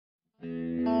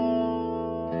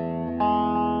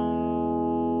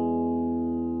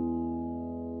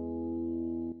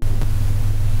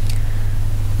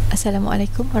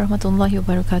Assalamualaikum warahmatullahi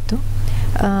wabarakatuh.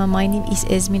 My name is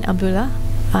Azmin Abdullah.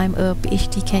 I'm a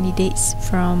PhD candidate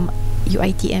from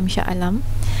UiTM Shah Alam,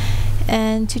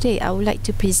 and today I would like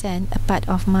to present a part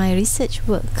of my research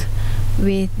work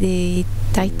with the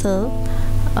title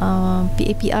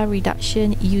PAPR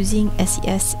reduction using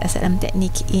SCS-SLM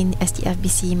technique in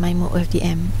STFBC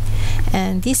MIMO-OFDM.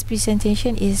 And this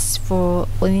presentation is for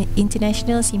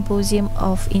International Symposium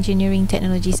of Engineering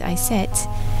Technologies ISET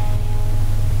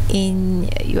in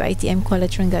UiTM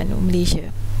Kuala Terengganu,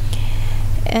 Malaysia.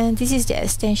 And this is the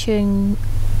extension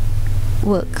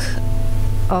work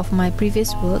of my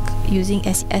previous work using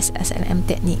SCS-SLM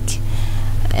technique.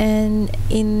 And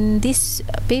in this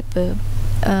paper,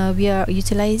 we are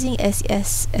utilizing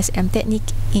SCS-SLM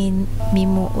technique in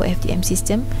MIMO-OFDM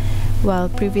system, while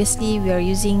previously we are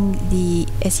using the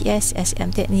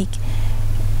SCS-SLM technique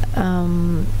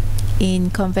in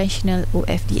conventional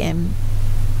OFDM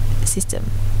system.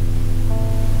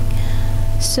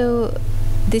 So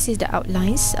this is the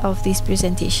outlines of this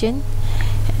presentation,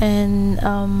 and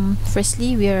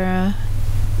firstly we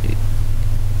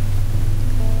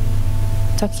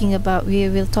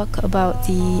will talk about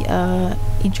the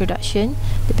introduction,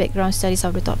 the background studies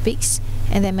of the topics,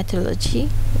 and then methodology,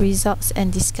 results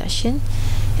and discussion,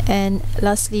 and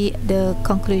lastly the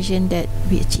conclusion that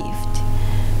we achieved.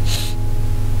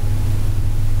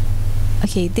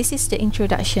 Okay, this is the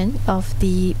introduction of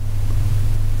the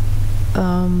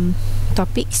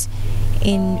topics.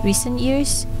 In recent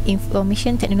years,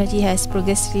 information technology has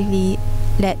progressively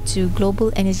led to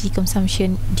global energy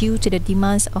consumption due to the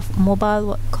demands of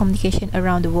mobile communication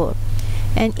around the world.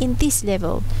 And in this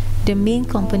level, the main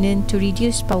component to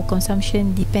reduce power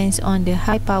consumption depends on the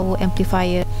high power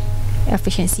amplifier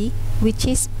efficiency, which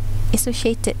is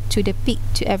associated to the peak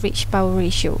to average power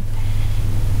ratio.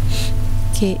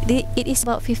 Okay, it is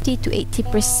about 50 to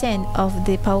 80% of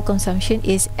the power consumption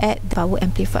is at the power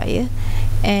amplifier,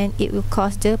 and it will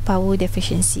cause the power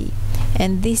deficiency,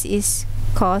 and this is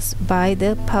caused by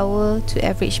the power to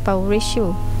average power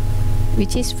ratio,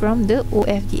 which is from the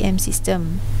OFDM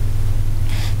system.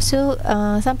 So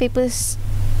some papers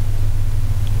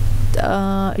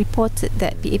reported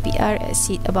that PAPR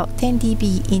exceed about 10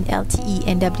 dB in LTE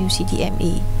and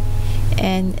WCDMA,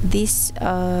 and this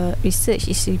research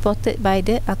is reported by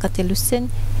the Alcatel-Lucent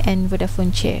and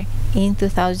Vodafone Chair in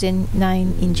 2009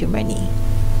 in Germany.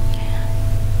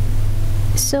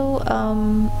 So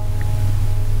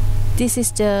this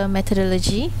is the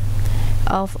methodology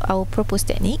of our proposed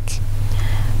technique.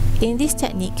 In this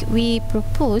technique, we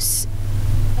propose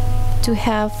to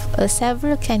have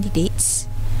several candidates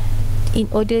in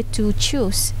order to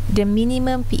choose the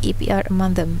minimum PAPR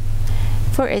among them.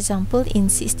 For example, in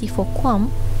 64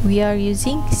 QAM, we are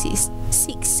using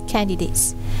six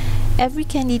candidates. Every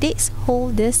candidate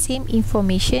holds the same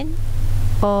information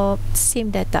or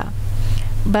same data,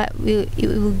 but it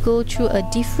will go through a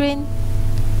different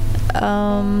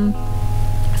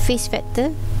phase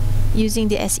factor using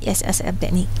the SCS-SLM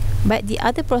technique, but the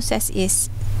other process is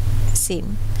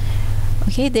same.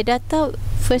 Okay, the data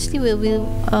firstly will be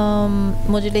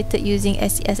modulated using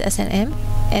SCS-SLM,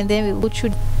 and then we will go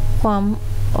through QAM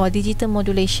or digital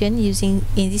modulation using,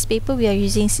 in this paper we are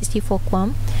using 64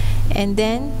 QAM, and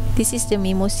then this is the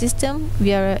MIMO system.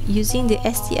 We are using the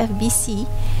STFBC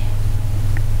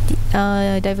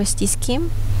diversity scheme,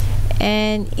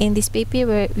 and in this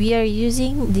paper we are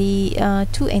using the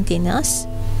two antennas,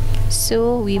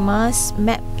 so we must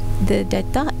map the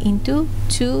data into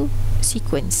two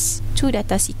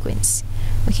data sequence.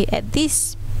 Okay, at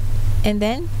this, and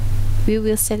then we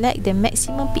will select the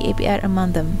maximum PAPR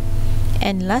among them,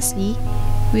 and lastly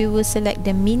we will select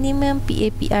the minimum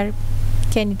PAPR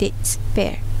candidates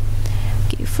pair.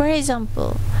 Okay, for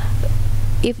example,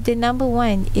 if the number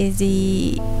one is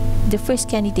the first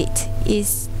candidate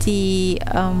is the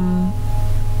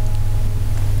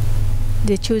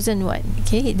chosen one,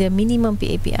 okay, the minimum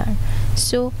PAPR,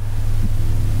 so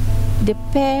the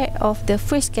pair of the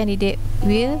first candidate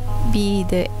will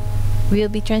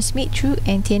be transmit through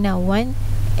antenna 1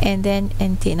 and then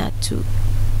antenna 2.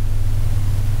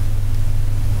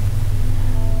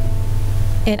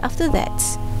 And after that,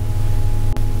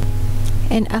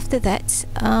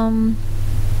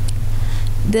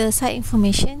 the site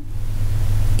information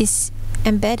is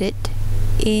embedded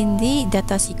in the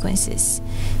data sequences.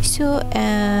 So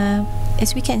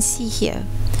as we can see here,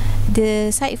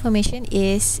 the site information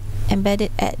is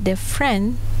embedded at the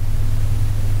front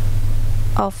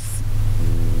of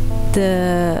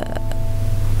the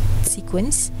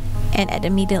sequence and at the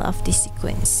middle of the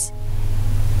sequence.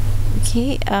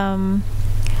 Okay,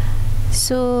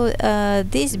 so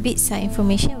this bit site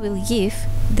information will give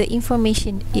the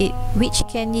information which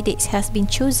candidates has been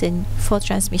chosen for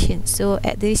transmission. So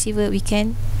at the receiver we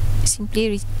can simply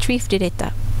retrieve the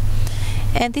data.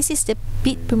 And this is the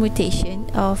bit permutation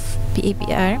of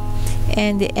PAPR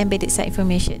and the embedded site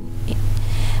information.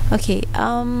 Okay,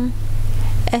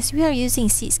 as we are using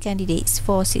 6 candidates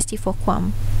for 64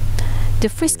 QAM, the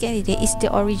first candidate is the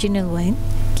original one.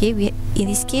 Okay, in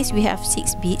this case we have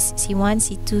 6 bits: C1,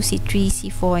 C2, C3,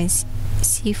 C4, and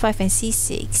C5 and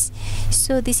C6.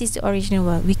 So this is the original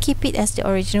one. We keep it as the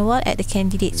original one at the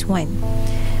candidates 1.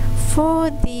 For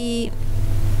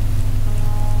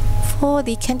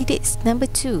the candidates number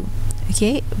 2,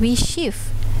 okay, we shift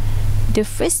the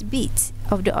first bit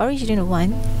of the original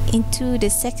one into the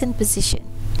second position.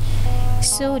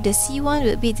 So the C1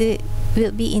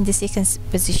 will be in the second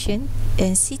position,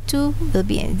 and C2 will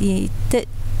be in the third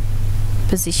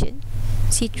position,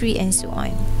 C3, and so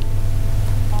on.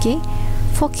 Okay,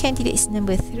 for candidates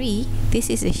number 3,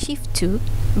 this is a shift 2,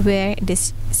 where the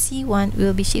C1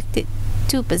 will be shifted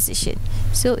 2 position,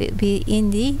 so it will be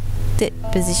in the third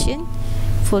position,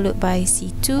 followed by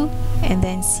C2, and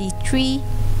then C3,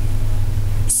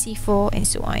 C4, and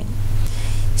so on.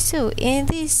 So in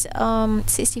this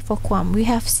 64 QAM, we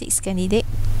have 6 candidates,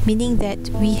 meaning that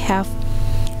we have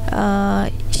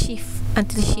shift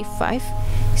until shift 5.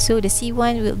 So the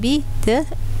C1 will be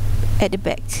at the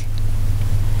back.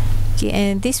 Okay,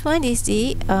 and this one is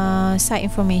the site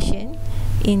information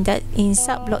in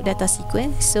sub block data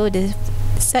sequence. So the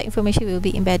site information will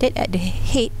be embedded at the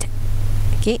head,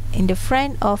 okay, in the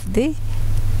front of the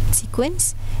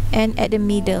sequence and at the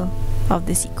middle of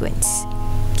the sequence.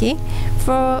 Okay,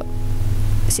 for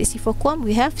 64 QAM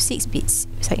we have 6 bits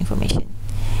site information,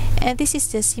 and this is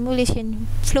the simulation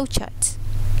flowchart.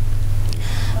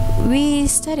 We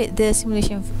started the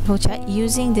simulation flowchart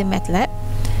using the MATLAB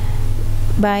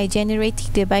by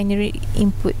generating the binary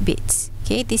input bits.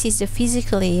 Okay, this is the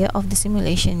physical layer of the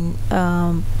simulation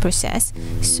process.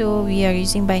 So we are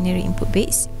using binary input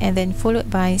bits, and then followed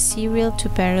by serial to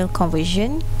parallel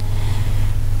conversion.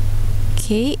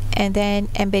 Okay, and then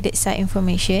embedded site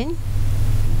information,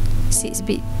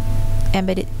 6-bit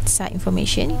embedded site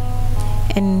information,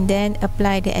 and then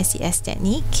apply the SCS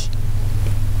technique,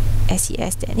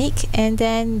 and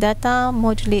then data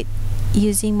modulate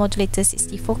using modulator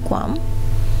 64 QAM,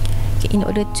 okay, in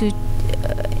order to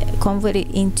convert it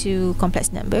into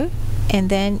complex number, and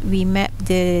then we map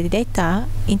the data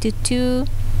into 2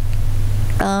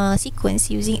 sequence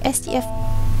using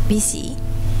STFBC.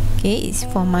 Okay, it's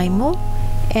for MIMO,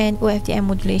 and OFDM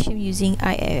modulation using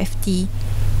IFFT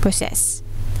process.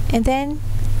 And then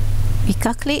we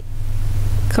calculate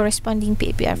corresponding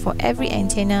PAPR for every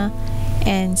antenna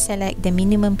and select the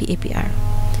minimum PAPR.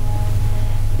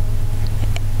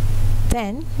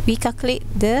 Then we calculate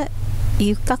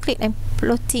and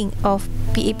plotting of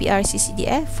PAPR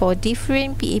CCDF for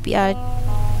different PAPR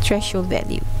threshold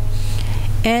value,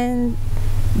 and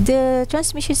the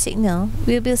transmission signal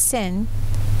will be sent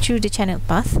through the channel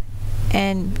path,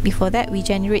 and before that we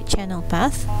generate channel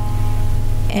path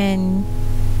and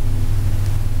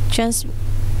transmit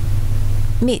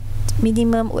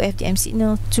minimum OFDM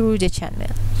signal through the channel.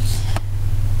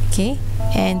 Okay,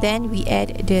 and then we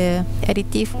add the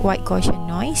additive white Gaussian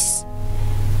noise,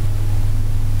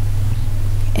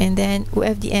 and then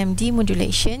OFDM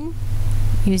demodulation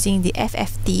using the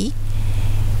FFT,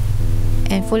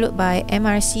 and followed by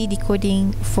MRC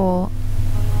decoding for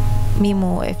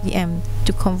MIMO-OFDM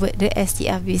to convert the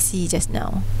STFBC just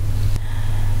now.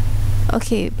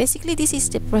 Okay, basically this is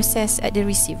the process at the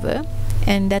receiver,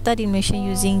 and data demodulation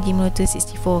using demodulator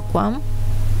 64 QAM,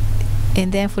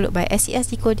 and then followed by SCS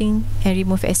decoding and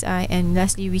remove SI, and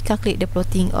lastly we calculate the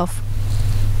plotting of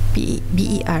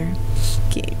BER.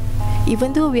 Okay,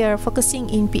 even though we are focusing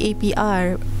in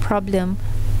PAPR problem,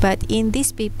 but in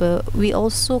this paper we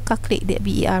also calculate the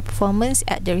BER performance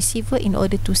at the receiver in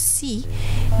order to see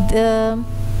the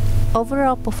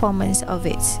overall performance of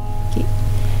it. Okay,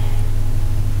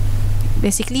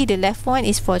 basically the left one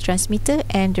is for transmitter,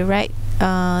 and the right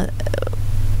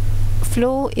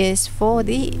flow is for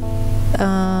the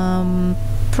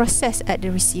process at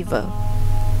the receiver.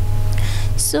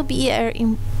 So BER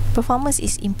performance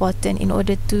is important in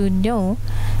order to know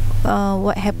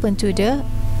what happened to the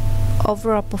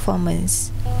overall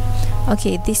performance.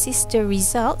 Okay, this is the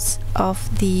results of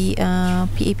the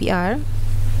PAPR.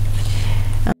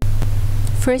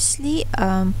 Firstly,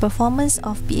 performance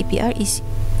of PAPR is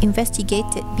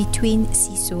investigated between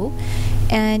CISO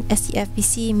and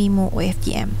STFBC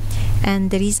MIMO-OFDM, and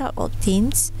the result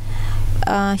obtained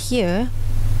here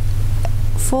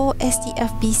for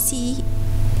STFBC,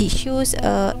 it shows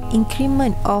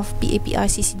increment of PAPR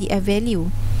CCDF value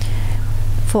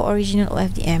for original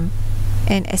OFDM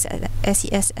and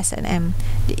SCS-SLM.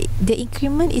 The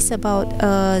increment is about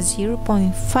 0.5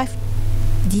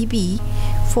 dB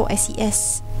for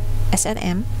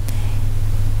SCS-SLM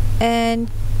and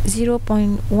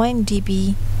 0.1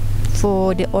 dB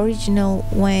for the original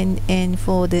one and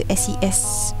for the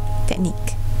SCS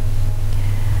technique.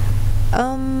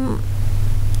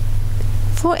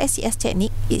 For SCS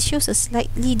technique, it shows a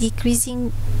slightly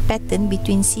decreasing pattern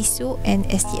between CISO and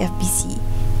STFBC,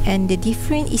 and the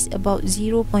difference is about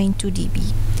 0.2 dB.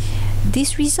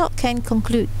 This result can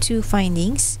conclude two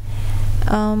findings.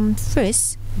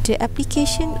 First, the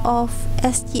application of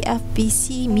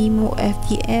STFBC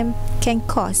MIMO-OFDM can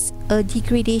cause a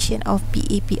degradation of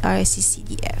PAPR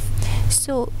CCDF.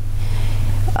 So,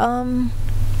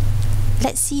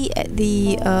 let's see at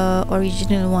the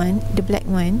original one, the black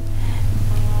one.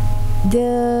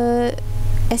 The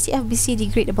STFBC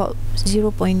degrade about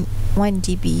 0.1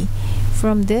 dB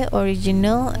from the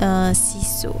original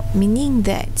CISO, meaning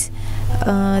that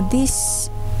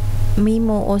this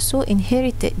MIMO also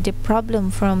inherited the problem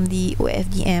from the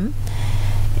OFDM,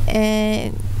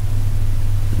 and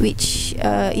which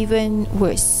even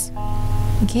worse.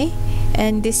 Okay,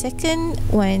 and the second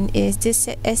one is the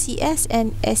SCS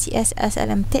and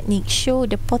SCS-SLM technique show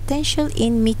the potential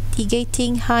in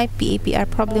mitigating high PAPR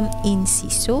problem in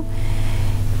CISO,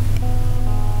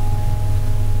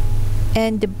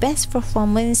 and the best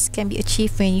performance can be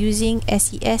achieved when using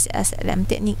SCS-SLM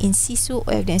technique in CISO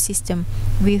OFDM system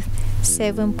with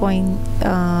 7.6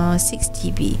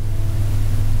 dB.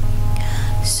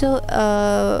 So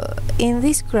in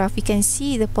this graph we can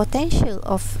see the potential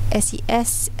of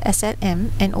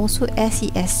SCS-SLM and also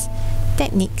SCS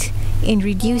technique in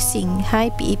reducing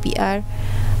high PAPR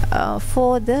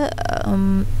for the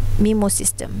MIMO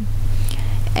system.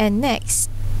 And next,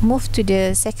 move to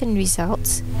the second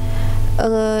results.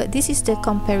 This is the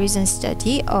comparison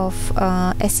study of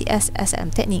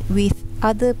SCS-SLM technique with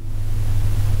other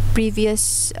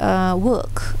previous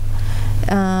work.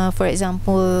 For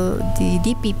example, the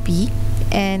DPP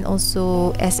and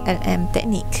also SLM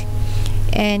technique.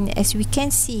 And as we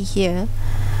can see here,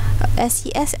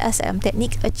 SCS-SLM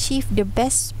technique achieved the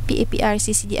best PAPR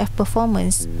CCDF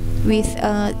performance with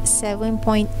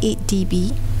 7.8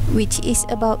 dB, which is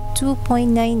about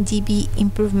 2.9 dB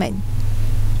improvement.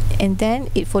 And then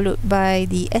it followed by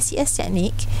the SCS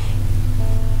technique,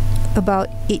 about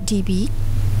 8 dB,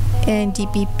 and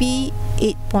DPP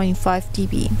 8.5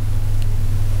 dB.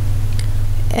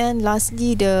 And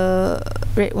lastly, the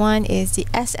red one is the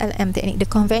SLM technique, the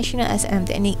conventional SLM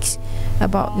techniques,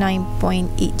 about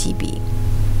 9.8 dB.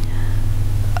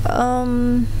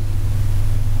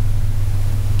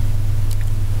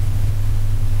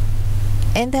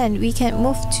 And then we can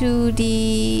move to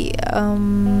the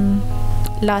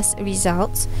last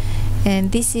results,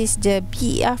 and this is the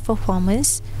BER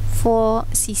performance for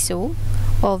CISO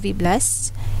or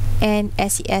VBLAST and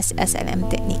SCS-SLM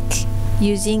technique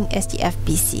using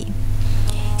STFBC.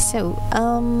 So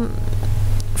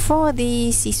for the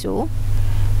CISO,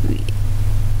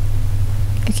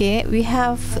 we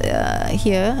have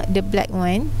here the black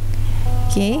one,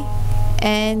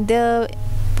 and the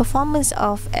performance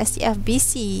of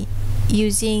STFBC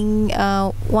using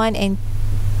 1 and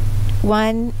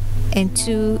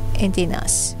 2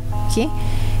 antennas.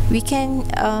 We can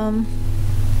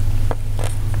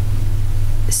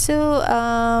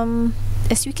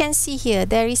as we can see here,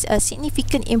 there is a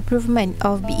significant improvement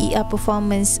of BER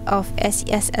performance of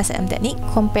SCS-SLM technique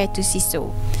compared to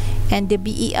CISO, and the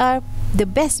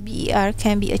best BER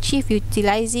can be achieved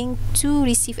utilizing 2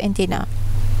 receive antenna.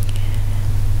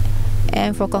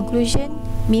 And for conclusion,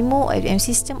 MIMO-OFDM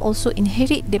system also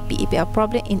inherit the PAPR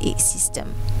problem in its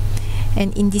system.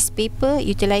 And in this paper,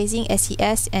 utilizing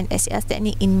SCS and SCS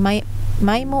technique in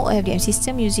MIMO-OFDM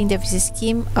system using the deficit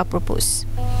scheme are proposed.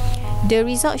 The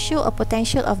results show a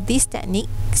potential of these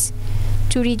techniques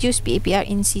to reduce PAPR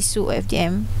in CISO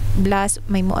OFDM, BLAST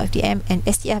MIMO-OFDM, and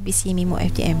STFBC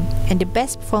MIMO-OFDM. And the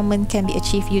best performance can be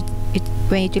achieved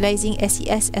when utilizing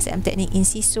SCS-SLM technique in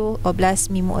CISO or BLAST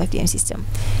MIMO-OFDM system.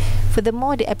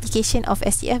 Furthermore, the application of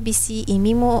STFBC in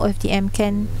MIMO-OFDM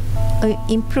can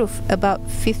improve about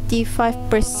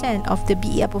 55% of the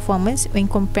BER performance when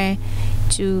compared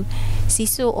to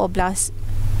CISO or BLAST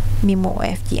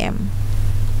MIMO-OFDM.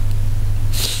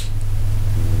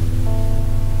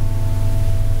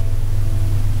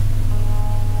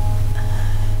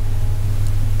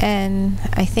 And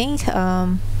I think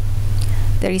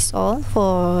that is all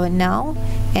for now,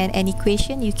 and any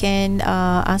question you can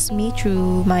ask me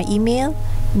through my email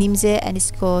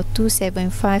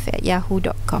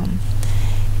nimze_275@yahoo.com.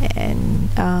 And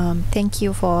thank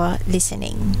you for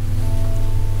listening.